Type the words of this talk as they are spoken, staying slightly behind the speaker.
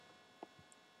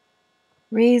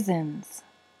Reasons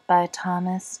by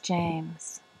Thomas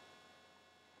James.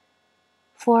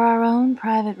 For our own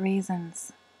private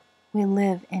reasons, we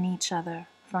live in each other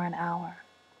for an hour.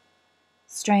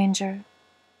 Stranger,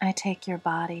 I take your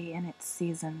body in its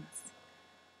seasons,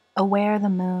 aware the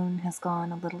moon has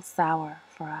gone a little sour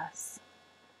for us.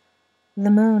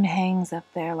 The moon hangs up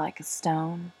there like a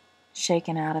stone,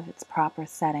 shaken out of its proper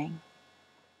setting.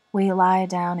 We lie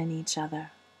down in each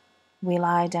other. We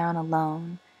lie down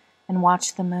alone and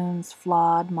watch the moon's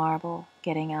flawed marble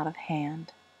getting out of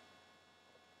hand.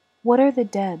 What are the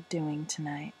dead doing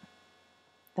tonight?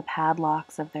 The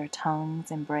padlocks of their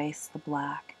tongues embrace the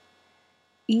black,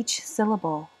 each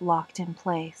syllable locked in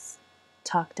place,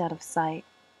 tucked out of sight.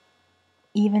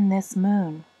 Even this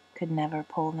moon could never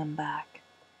pull them back,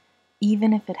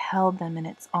 even if it held them in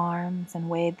its arms and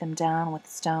weighed them down with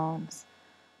stones,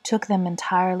 took them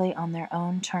entirely on their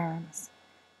own terms,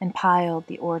 and piled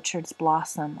the orchard's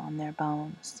blossom on their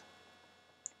bones.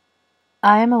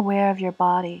 I am aware of your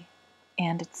body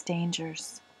and its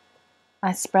dangers.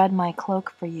 I spread my cloak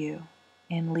for you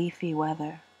in leafy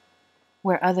weather,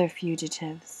 where other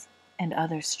fugitives and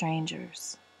other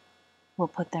strangers will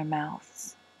put their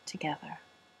mouths together.